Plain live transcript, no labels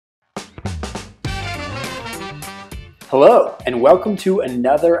Hello, and welcome to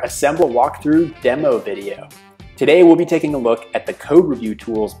another Assembla walkthrough demo video. Today we'll be taking a look at the code review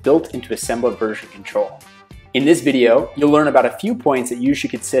tools built into Assembla version control. In this video, you'll learn about a few points that you should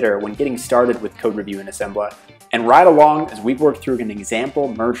consider when getting started with code review in Assembla, and ride along as we work through an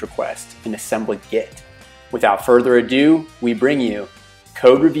example merge request in Assembla Git. Without further ado, we bring you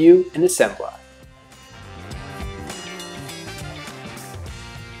code review in Assembla.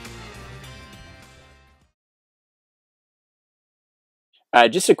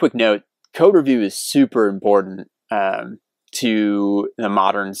 Just a quick note, code review is super important to the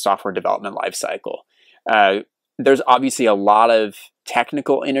modern software development lifecycle. There's obviously a lot of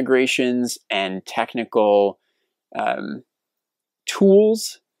technical integrations and technical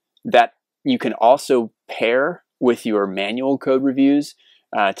tools that you can also pair with your manual code reviews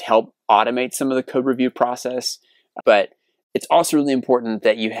to help automate some of the code review process. But it's also really important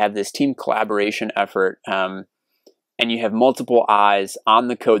that you have this team collaboration effort and you have multiple eyes on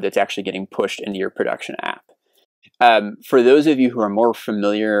the code that's actually getting pushed into your production app. For those of you who are more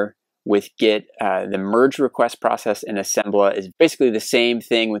familiar with Git, the merge request process in Assembla is basically the same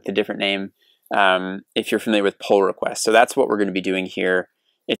thing with a different name if you're familiar with pull requests. So that's what we're going to be doing here.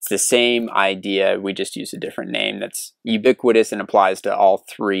 It's the same idea, we just use a different name that's ubiquitous and applies to all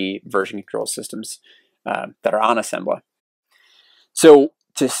three version control systems that are on Assembla. So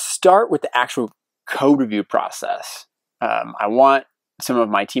to start with the actual code review process, I want some of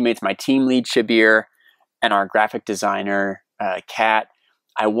my teammates, my team lead Shabir and our graphic designer Kat,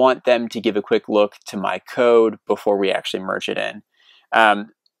 I want them to give a quick look to my code before we actually merge it in.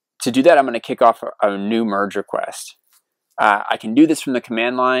 To do that, I'm going to kick off a new merge request. I can do this from the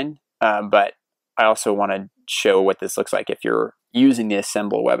command line, but I also want to show what this looks like if you're using the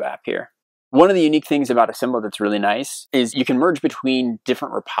Assembla web app here. One of the unique things about Assembla that's really nice is you can merge between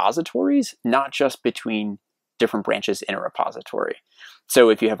different repositories, not just between different branches in a repository.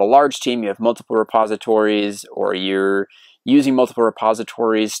 So if you have a large team, you have multiple repositories, or you're using multiple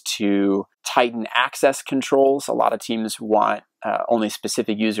repositories to tighten access controls. A lot of teams want only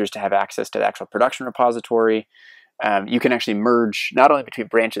specific users to have access to the actual production repository. You can actually merge not only between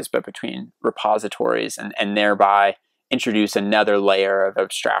branches, but between repositories and thereby introduce another layer of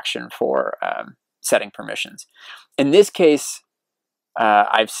abstraction for setting permissions. In this case,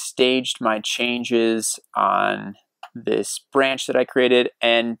 I've staged my changes on this branch that I created,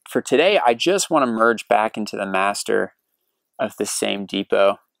 and for today I just want to merge back into the master of the same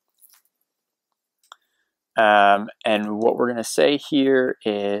depot. And what we're going to say here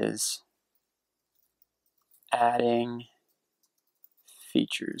is adding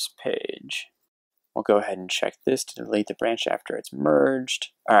features page. We'll go ahead and check this to delete the branch after it's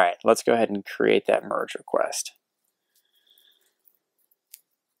merged. All right, let's go ahead and create that merge request.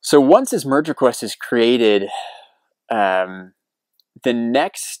 So once this merge request is created, the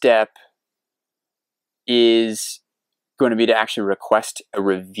next step is going to be to actually request a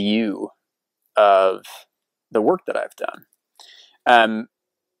review of the work that I've done.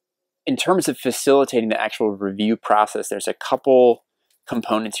 In terms of facilitating the actual review process, there's a couple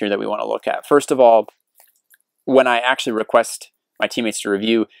components here that we want to look at. First of all, when I actually request my teammates to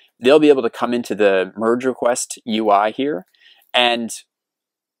review, they'll be able to come into the merge request UI here and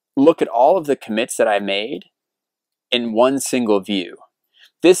look at all of the commits that I made in one single view.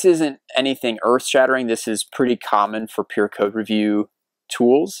 This isn't anything earth-shattering. This is pretty common for pure code review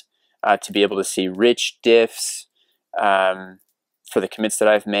tools to be able to see rich diffs for the commits that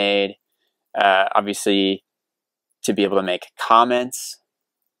I've made. Obviously, to be able to make comments,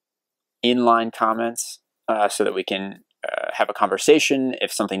 inline comments, so that we can have a conversation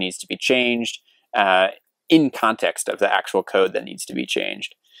if something needs to be changed in context of the actual code that needs to be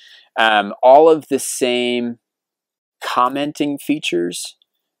changed. All of the same commenting features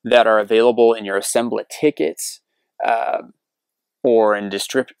that are available in your Assembla tickets or in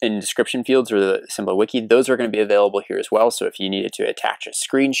description fields or the Assembla wiki, those are going to be available here as well. So if you needed to attach a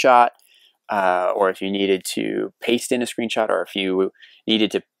screenshot, or if you needed to paste in a screenshot, or if you needed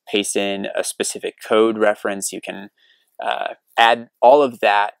to paste in a specific code reference, you can add all of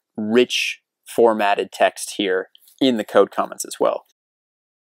that rich formatted text here in the code comments as well.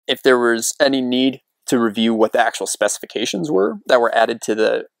 If there was any need to review what the actual specifications were that were added to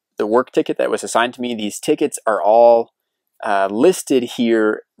the work ticket that was assigned to me, these tickets are all listed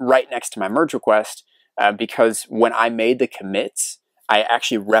here right next to my merge request because when I made the commits, I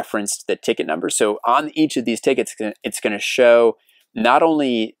actually referenced the ticket number. So on each of these tickets, it's going to show not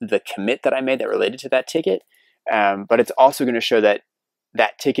only the commit that I made that related to that ticket, but it's also going to show that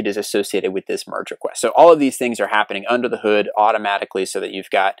that ticket is associated with this merge request. So all of these things are happening under the hood automatically so that you've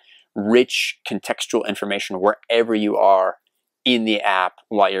got rich contextual information wherever you are in the app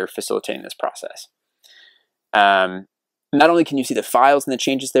while you're facilitating this process. Not only can you see the files and the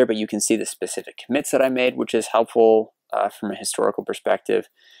changes there, but you can see the specific commits that I made, which is helpful from a historical perspective.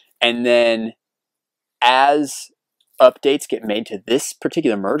 And then as updates get made to this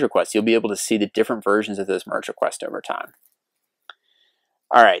particular merge request, you'll be able to see the different versions of those merge requests over time.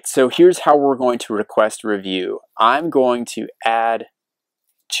 All right, so here's how we're going to request review. I'm going to add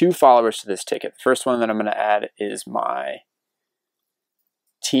 2 followers to this ticket. The first one that I'm going to add is my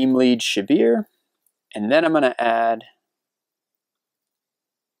team lead, Shabir, and then I'm going to add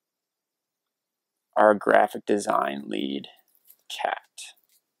our graphic design lead, Kat.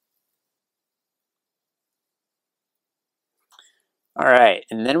 All right,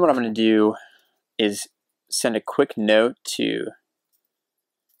 and then what I'm going to do is send a quick note to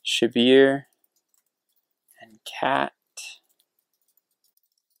Shabir and Kat.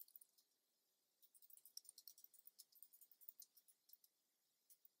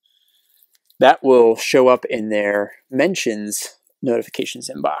 That will show up in their mentions notifications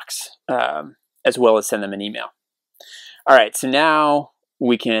inbox, as well as send them an email. All right, so now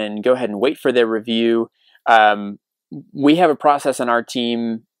we can go ahead and wait for their review. We have a process on our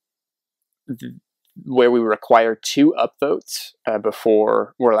team where we require 2 upvotes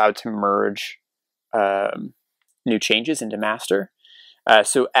before we're allowed to merge new changes into master.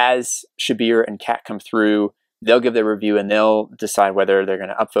 So as Shabir and Kat come through, they'll give their review and they'll decide whether they're going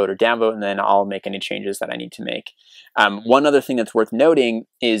to upvote or downvote, and then I'll make any changes that I need to make. One other thing that's worth noting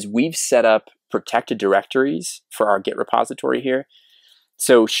is we've set up protected directories for our Git repository here.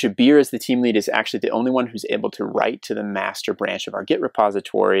 So Shabir, as the team lead, is actually the only one who's able to write to the master branch of our Git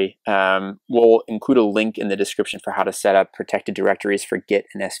repository. We'll include a link in the description for how to set up protected directories for Git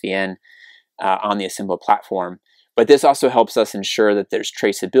and SVN on the Assembla platform. But this also helps us ensure that there's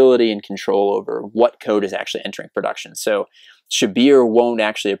traceability and control over what code is actually entering production. So Shabir won't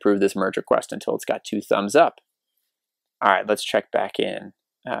actually approve this merge request until it's got 2 thumbs up. All right, let's check back in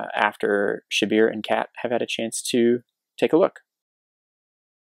after Shabir and Kat have had a chance to take a look.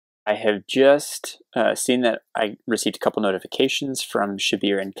 I have just seen that I received a couple notifications from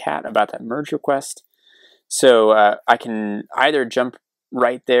Shabir and Kat about that merge request. So I can either jump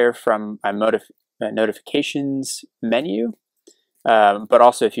right there from my notifications menu, but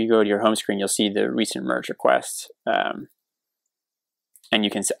also if you go to your home screen, you'll see the recent merge requests. And you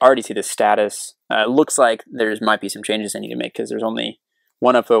can already see the status. It looks like there might be some changes I need to make because there's only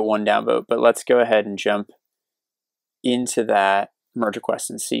 1 upvote, 1 downvote. But let's go ahead and jump into that merge request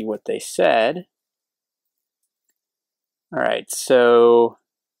and see what they said. All right, so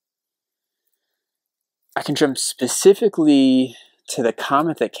I can jump specifically to the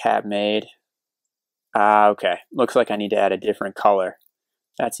comment that Kat made. Okay, looks like I need to add a different color.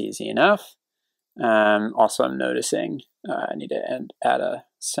 That's easy enough. Also, I'm noticing I need to add a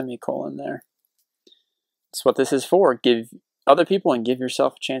semicolon there. That's what this is for. Give other people and give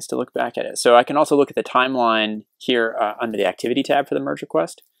yourself a chance to look back at it. So I can also look at the timeline here under the activity tab for the merge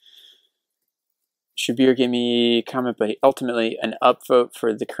request. Shabir gave me a comment, but ultimately an upvote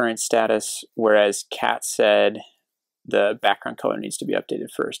for the current status, whereas Kat said the background color needs to be updated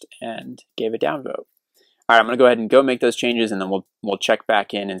first and gave a downvote. All right, I'm going to go ahead and go make those changes, and then we'll check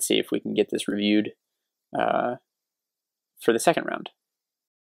back in and see if we can get this reviewed for the second round.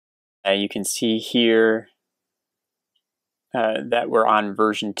 You can see here that we're on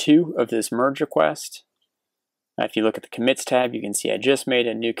version 2 of this merge request. If you look at the commits tab, you can see I just made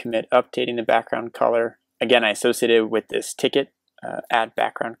a new commit updating the background color. Again, I associated with this ticket, add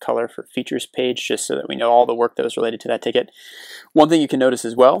background color for features page, just so that we know all the work that was related to that ticket. One thing you can notice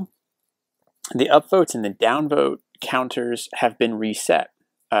as well, the upvotes and the downvote counters have been reset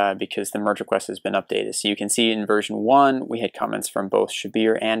because the merge request has been updated. So you can see in version 1, we had comments from both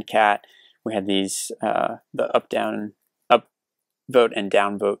Shabir and Kat. We had these, the upvote and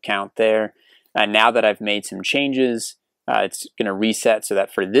downvote count there. Now that I've made some changes, it's going to reset so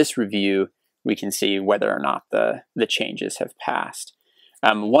that for this review, we can see whether or not the changes have passed.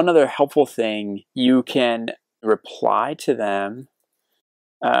 One other helpful thing, you can reply to them.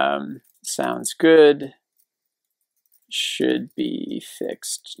 Sounds good. Should be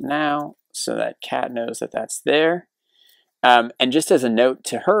fixed now, so that Kat knows that that's there. And just as a note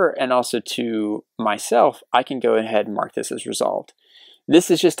to her and also to myself, I can go ahead and mark this as resolved. This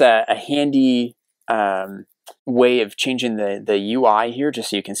is just a handy way of changing the UI here,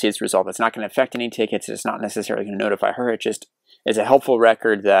 just so you can see it's resolved. It's not going to affect any tickets. It's not necessarily going to notify her. It just is a helpful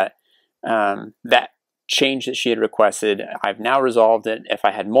record that that change that she had requested, I've now resolved it. If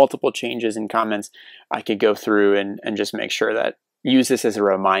I had multiple changes and comments, I could go through and just make sure that use this as a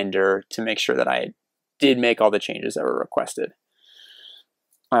reminder to make sure that I did make all the changes that were requested.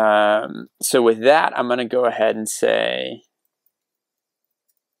 So with that, I'm going to go ahead and say,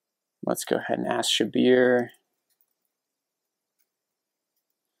 let's go ahead and ask Shabir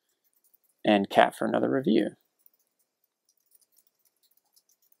and Kat for another review.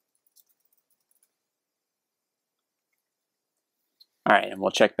 All right, and we'll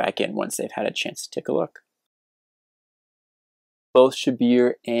check back in once they've had a chance to take a look. Both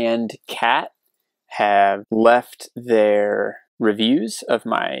Shabir and Kat have left their reviews of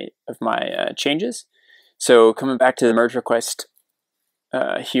my changes. So coming back to the merge request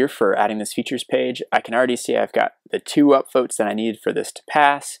here for adding this features page, I can already see I've got the 2 upvotes that I needed for this to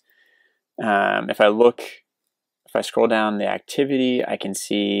pass. If I scroll down the activity, I can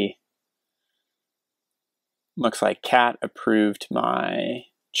see, looks like Kat approved my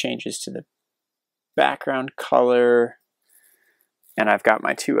changes to the background color, and I've got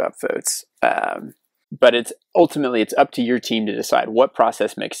my 2 upvotes. But ultimately it's up to your team to decide what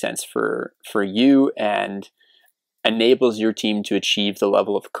process makes sense for you and enables your team to achieve the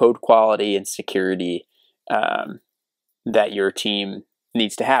level of code quality and security that your team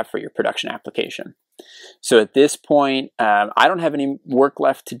needs to have for your production application. So at this point, I don't have any work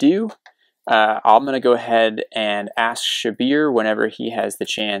left to do. I'm going to go ahead and ask Shabir whenever he has the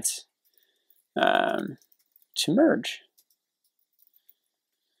chance to merge.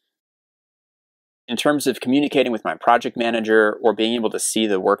 In terms of communicating with my project manager or being able to see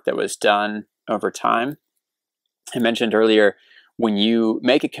the work that was done over time, I mentioned earlier, when you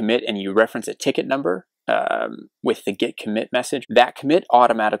make a commit and you reference a ticket number with the git commit message, that commit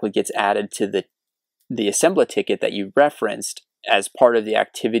automatically gets added to the Assembla ticket that you referenced as part of the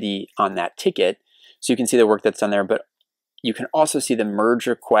activity on that ticket. So you can see the work that's done there, but you can also see the merge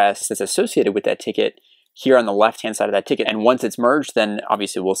request that's associated with that ticket here on the left-hand side of that ticket. And once it's merged, then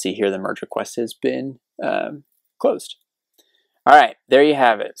obviously we'll see here the merge request has been closed. All right, there you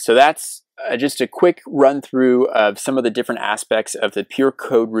have it. So that's just a quick run through of some of the different aspects of the pure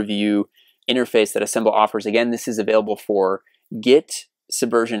code review interface that Assembla offers. Again, this is available for Git,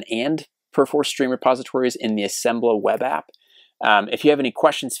 Subversion, and Perforce Stream repositories in the Assembla web app. If you have any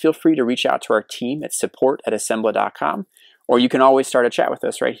questions, feel free to reach out to our team at support@assembla.com, or you can always start a chat with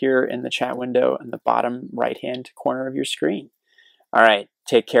us right here in the chat window in the bottom right-hand corner of your screen. All right,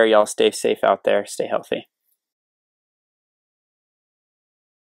 take care, y'all. Stay safe out there. Stay healthy.